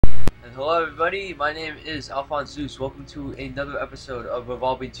Hello everybody, my name is AlphonZeus. Welcome to another episode of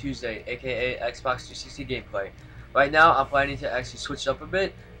Revolving Tuesday, aka Xbox 360 gameplay. Right now, I'm planning to actually switch up a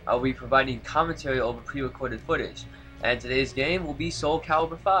bit. I'll be providing commentary over pre-recorded footage. And today's game will be Soul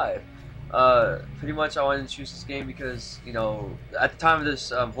Calibur V. Pretty much I wanted to choose this game because, you know, at the time of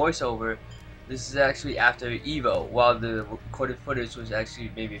this voiceover, this is actually after EVO, while the recorded footage was actually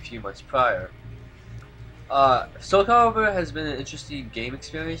maybe a few months prior. Soul Calibur has been an interesting game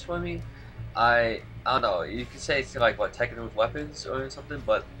experience for me. I don't know, you could say it's like what, Tekken with weapons or something,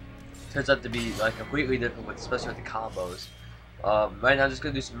 but it turns out to be like completely different, especially with the combos. Right now I'm just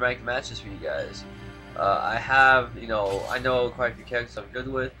gonna do some ranked matches for you guys. I know quite a few characters I'm good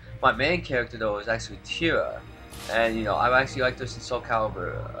with. My main character though is actually Tira, and I've actually liked her since Soul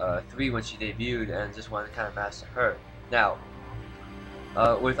Calibur 3 when she debuted, and just wanted to kind of master her. Now,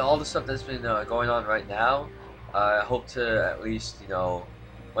 with all the stuff that's been going on right now, I hope to at least,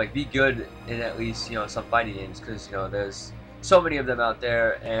 like be good in at least, some fighting games, because, there's so many of them out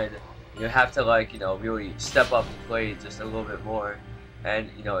there, and you have to, like, really step up and play just a little bit more, and,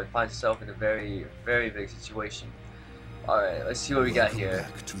 find yourself in a very, very big situation. Alright, let's see what we got here.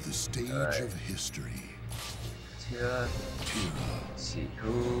 Back to the stage of history. Let's see,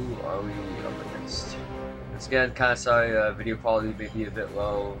 who are we up against? Once again, kind of sorry, video quality may be a bit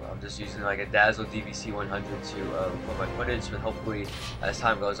low. I'm just using like a Dazzle DVC 100 to record my footage, but hopefully as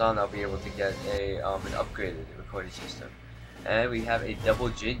time goes on I'll be able to get an upgraded recording system. And we have a double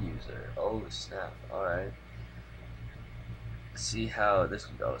Jin user. Oh snap, alright. Let's see how this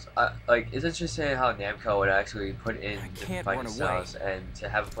one goes. It's interesting how Namco would actually put in different fighting styles, and to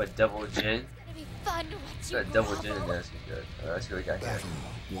have it put double Jin. Got double Jin in there, that's good. Let's see what we got here.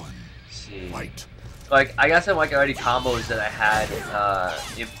 Let's see. Fight. Like, I got some like already combos that I had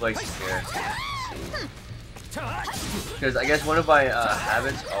in place here. Because I guess one of my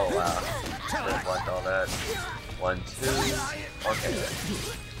habits. Oh wow, should have blocked all that. 1, 2. Okay.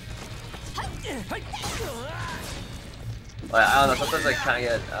 Like, I don't know. Sometimes I kind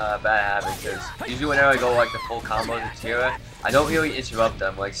of get bad habits, because usually whenever I go like the full combo with Tira, I don't really interrupt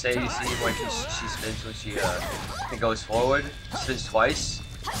them. Like, say you see when she spins when she goes forward, spins twice.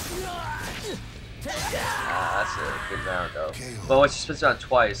 That's a good round though. But when she spins around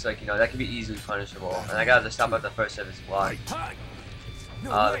twice, like, that can be easily punishable. And I gotta just stop at the first of his block. The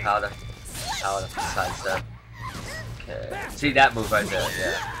powder side step. Okay. See that move right there,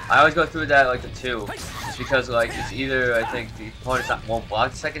 yeah. I always go through that like the 2. Just because like it's either I think the opponent won't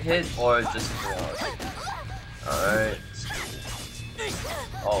block the second hit or just alright.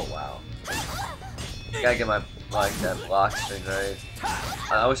 Oh wow. Gotta get my that block string right.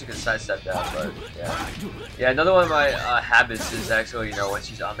 I wish I could sidestep that, but yeah. Yeah, another one of my habits is actually, when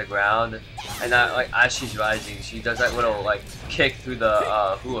she's on the ground, and like as she's rising, she does that little like kick through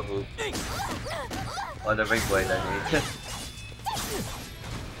the hula hoop, or the ring blade, I mean.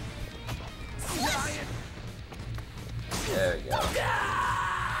 There we go.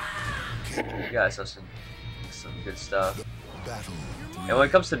 Yeah, so some good stuff. And when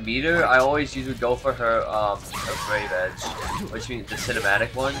it comes to meter, I always usually go for her Brave Edge, which means the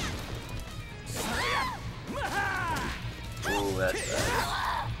cinematic one. Ooh, that's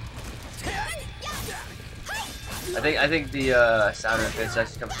bad. I think the sound effects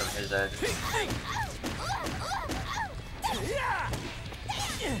actually comes from his end.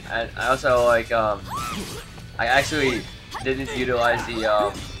 And I also like I actually didn't utilize the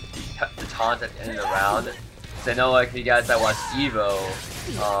taunt at the end of the round. I know, like, you guys that watch EVO,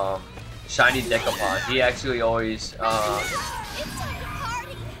 Shiny Decapon, he actually always, he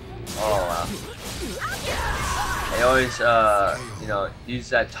always, use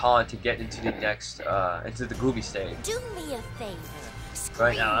that taunt to get into the next, into the Gloomy stage. Do me a favor.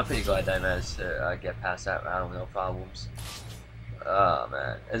 Right now, I'm pretty glad I managed to get past that round with no problems. Oh,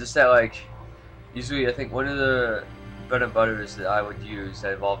 man. It's just that, like, usually I think one of the bread and butters that I would use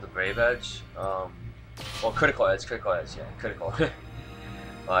that involved the Brave Edge, well, critical edge, yeah, critical. Well,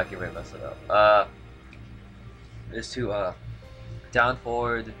 I can really mess it up. Is to down,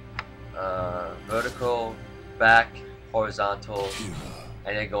 forward, vertical, back, horizontal,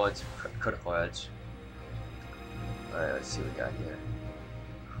 and then go into critical edge. Alright, let's see what we got here.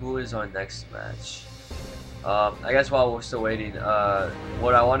 Who is our next match? I guess while we're still waiting,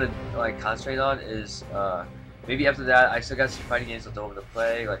 what I want to like concentrate on is maybe after that, I still got some fighting games left over to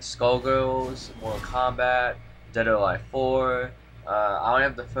play, like Skullgirls, Mortal Kombat, Dead or Alive 4. I only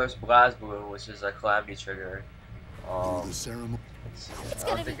have the first Blazblue, which is a Calamity trigger. I don't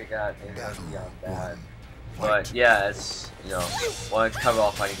think I got anything else beyond that. But yeah, it's, you know, want to cover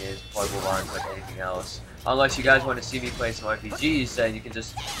all fighting games before I move on to like anything else. Unless you guys want to see me play some RPGs, then you can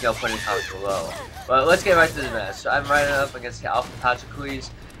just, you know, put in the comments below. But let's get right to the match. So I'm right up against the AlphonZeus.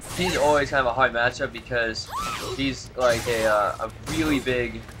 He's always kind of a hard matchup because he's like a really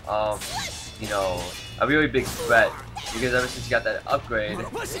big, you know, a really big threat. Because ever since he got that upgrade,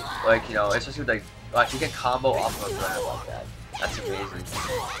 like, you know, especially with like he can combo off of a grab like that. That's amazing.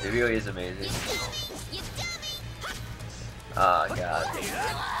 It really is amazing. Oh god.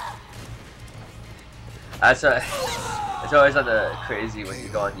 It's always on the crazy when you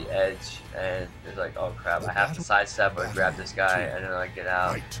go on the edge and it's like, oh crap, I have to sidestep or grab this guy and then I get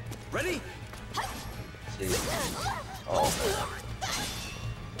out. Ready? See. Oh man.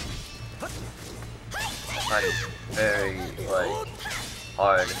 It's very like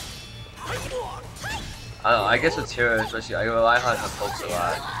hard. I don't know, I guess with Tira especially I rely on the pokes a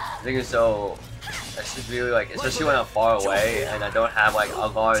lot. I think it's so I should really like, especially when I'm far away and I don't have like a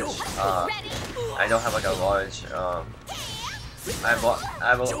large I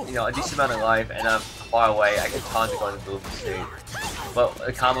have a, you know, a decent amount of life and I'm far away, I can taunt to go into Gloomy state. But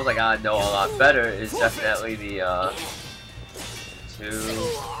the combos I gotta know a lot better is definitely the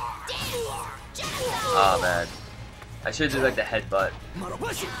oh man. I should do like the headbutt.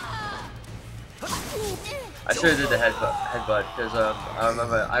 I should have did the headbutt because I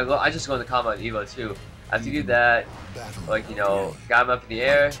remember I just go into combat with Evo too. I have to do that, like, you know, got him up in the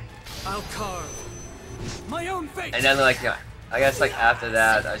air, I'll carve my own fate. and then like, you know, I guess like after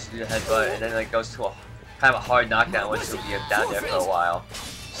that I should do the headbutt, and then like goes to a kind of a hard knockdown which will be down there for a while.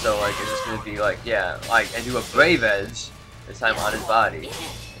 So like it's just gonna be like, yeah, like, and do a brave edge this time on his body.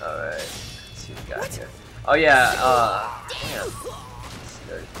 All right, let's see what we got here. Oh yeah, damn.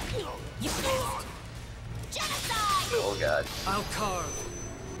 Good. Oh god. I'll carve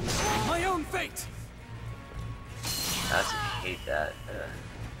my own fate. I actually hate that.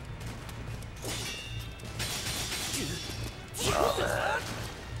 Oh man.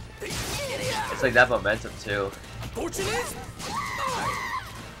 It's like that momentum too. Fortunate?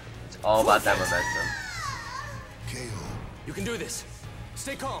 It's all about that momentum. KO. You can do this.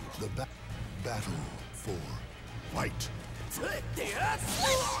 Stay calm. The battle for fight.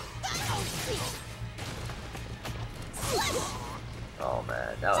 Oh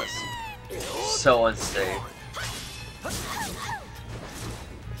man, that was so unsafe.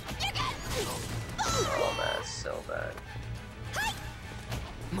 Oh man, it's so bad.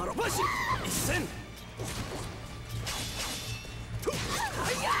 Marobashi, Isen.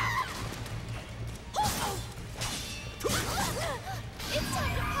 It's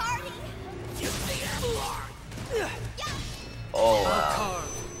time to party. Oh wow.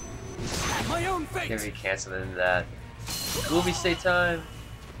 Carve my own fate. Can we cancel into that? Gloomy state time.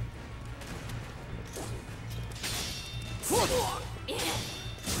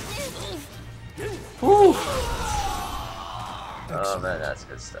 Woo. Oh man, that's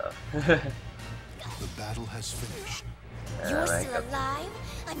good stuff. The battle has finished. You're Rank still up. alive?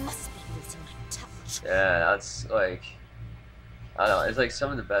 I must be losing my touch. Yeah, that's like, I don't know, it's like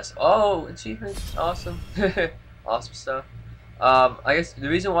some of the best. Oh, achievement, awesome. Awesome stuff. I guess the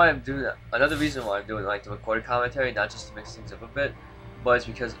reason why I'm doing that, another reason why I'm doing like the recorded commentary, not just to mix things up a bit, but it's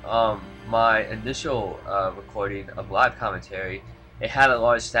because my initial recording of live commentary, it had a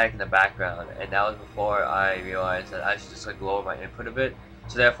large static in the background, and that was before I realized that I should just like lower my input a bit.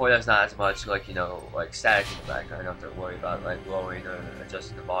 So therefore, there's not as much like, you know, like static in the background. I don't have to worry about like lowering or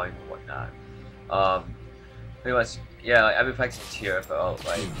adjusting the volume or whatnot. Pretty much, yeah. Like, I've been practicing Tier for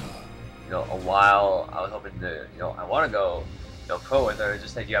like, you know, a while. I was hoping to, you know, I want to go, you know, pro with her.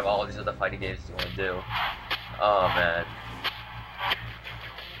 Just like you have all these other fighting games you want to do. Oh man.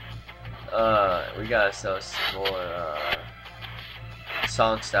 We got ourselves some more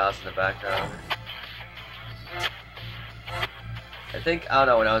song styles in the background. I think, I don't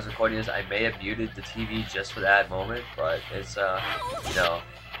know, when I was recording this, I may have muted the TV just for that moment, but it's, you know,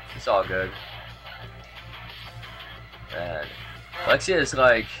 it's all good. And Lexia is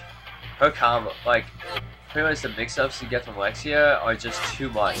like, her combo, like, pretty much the mix-ups you get from Lexia are just too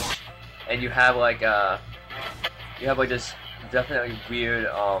much. And you have like this definitely weird,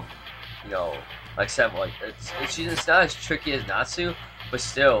 you know, like it's not as tricky as Natsu, but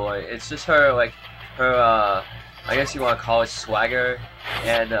still, like, it's just her, like, her, I guess you want to call it swagger,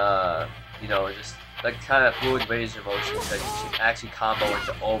 and, you know, just, like, kind of fluid range of motions that you can actually combo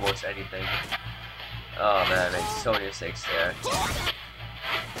into almost anything. Oh, man, I made so many mistakes there.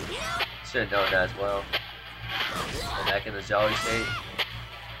 Should have known that as well. And back in the Jolly state.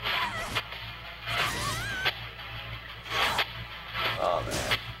 Oh,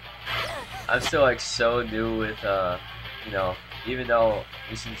 man. I'm still like so new with you know, even though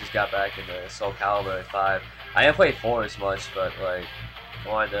recently just got back into Soul Calibur 5. I didn't play 4 as much, but like I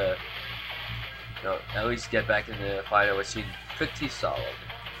wanted to, you know, at least get back into the fighter, which seemed pretty solid.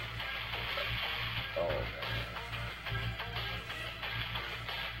 Oh man,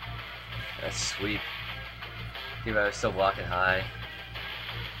 that's sweet. Keep it still blocking high.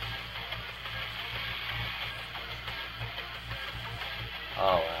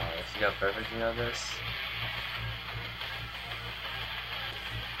 Oh wow, she got perfectly on this.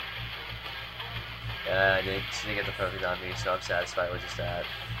 Yeah, she didn't get the perfect on me, so I'm satisfied with just that.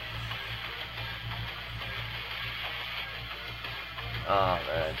 Oh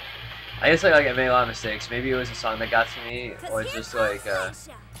man, I guess like I made a lot of mistakes. Maybe it was a song that got to me, or just like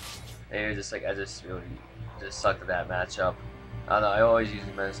maybe just like I just really just sucked at that matchup. I don't know. I always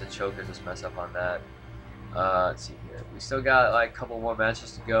usually manage to choke or just mess up on that. Let's see here. We still got like a couple more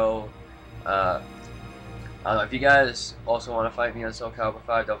matches to go. I don't know if you guys also want to fight me on Soul Calibur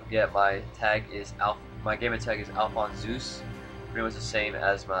 5. Don't forget my tag is my gamer tag is AlphonZeus. Pretty much the same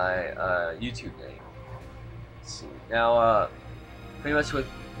as my YouTube name. Let's see. Now, pretty much with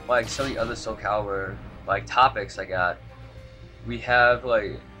like some of the other Soul Calibur like topics I got, we have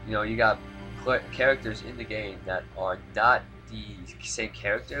like you got characters in the game that are not the same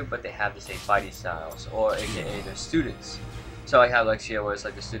character, but they have the same fighting styles, or aka they're students. So I have like here where it's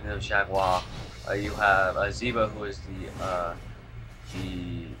like the student of Jaguar. You have Zeba, who is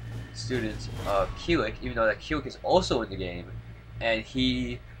the student of Keelik, even though that Keelik is also in the game, and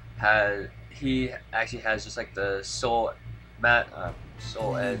he actually has just like the Soul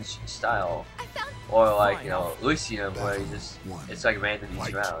Edge style, or like Lucian, where he just it's like random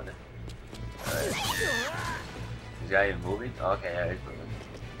each round. Alright. Is the guy even moving? Okay, yeah, he's moving.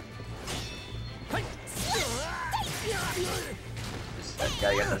 That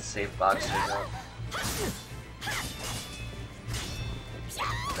guy got that safe box right now.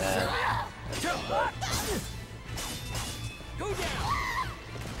 Man, that's not bad.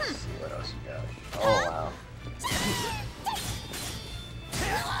 Let's see what else you got. Oh wow.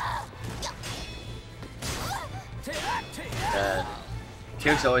 Man,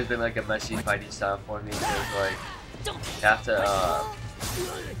 Q's always been like a messy fighting style for me, because like you have to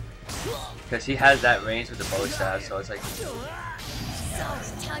because he has that range with the bow staff, so it's like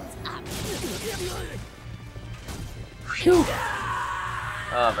Phew.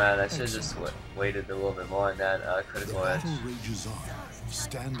 Oh man, I should have just waited a little bit more on that critical edge.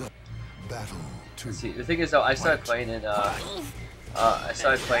 Stand up. Battle to See, the thing is though, I started playing in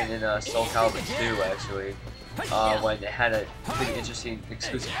Soul Calibur 2 actually, when they had a pretty interesting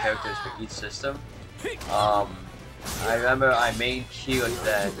exclusive characters for each system. I remember I main Keelik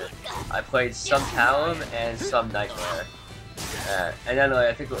then. I played some Talon and some Nightmare. And then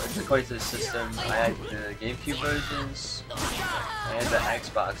I think according to the system, I had the GameCube versions and the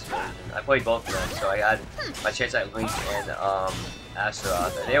Xbox version. I played both of them, so I had my chance at Link and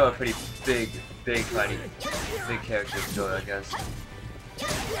Astaroth, and they were pretty big characters to go against.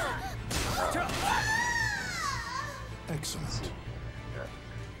 excellent.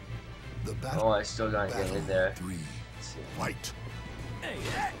 Oh, I still gotta get in there. Fight.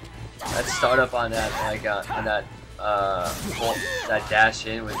 Let's start up on that, like on that that dash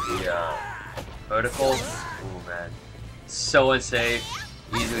in with the vertical. Ooh man, so unsafe,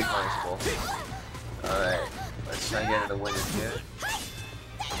 easily punishable. All right, let's try and get into the winners here.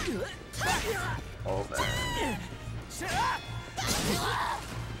 Oh man.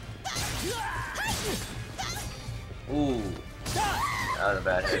 Ooh, that was a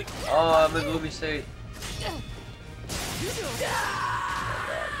bad hit. Oh, I'm in Gloomy State.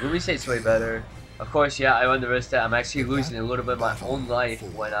 Gloomy State's way better. Of course, yeah, I run the risk that I'm actually losing a little bit of my own life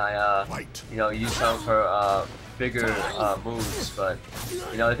when I, use some of her bigger moves. But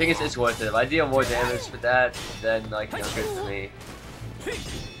the thing is, it's worth it. If I deal more damage with that, then good for me.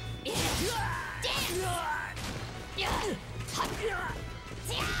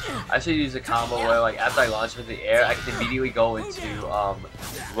 I should use a combo where, like, after I launch into the air, I can immediately go into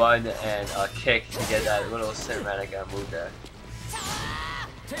run and kick to get that little cinematic move there.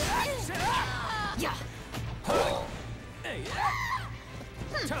 Oh.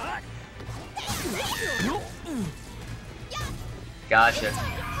 Gotcha.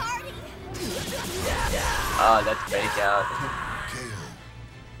 Oh, that's fake out.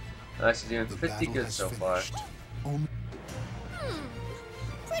 I'm actually doing pretty good so far.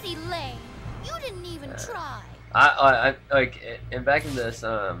 Pretty lame. You didn't even try. I and back in this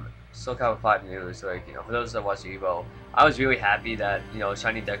Soul Calibur 5 news, like, for those that watch Evo, I was really happy that,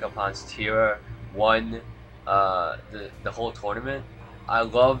 Shiny Decapon's tier won the whole tournament. I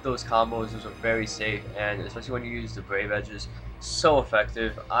love those combos. Those are very safe, and especially when you use the Brave Edges, so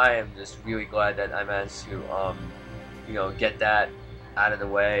effective. I am just really glad that I managed to, you know, get that out of the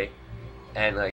way, and like.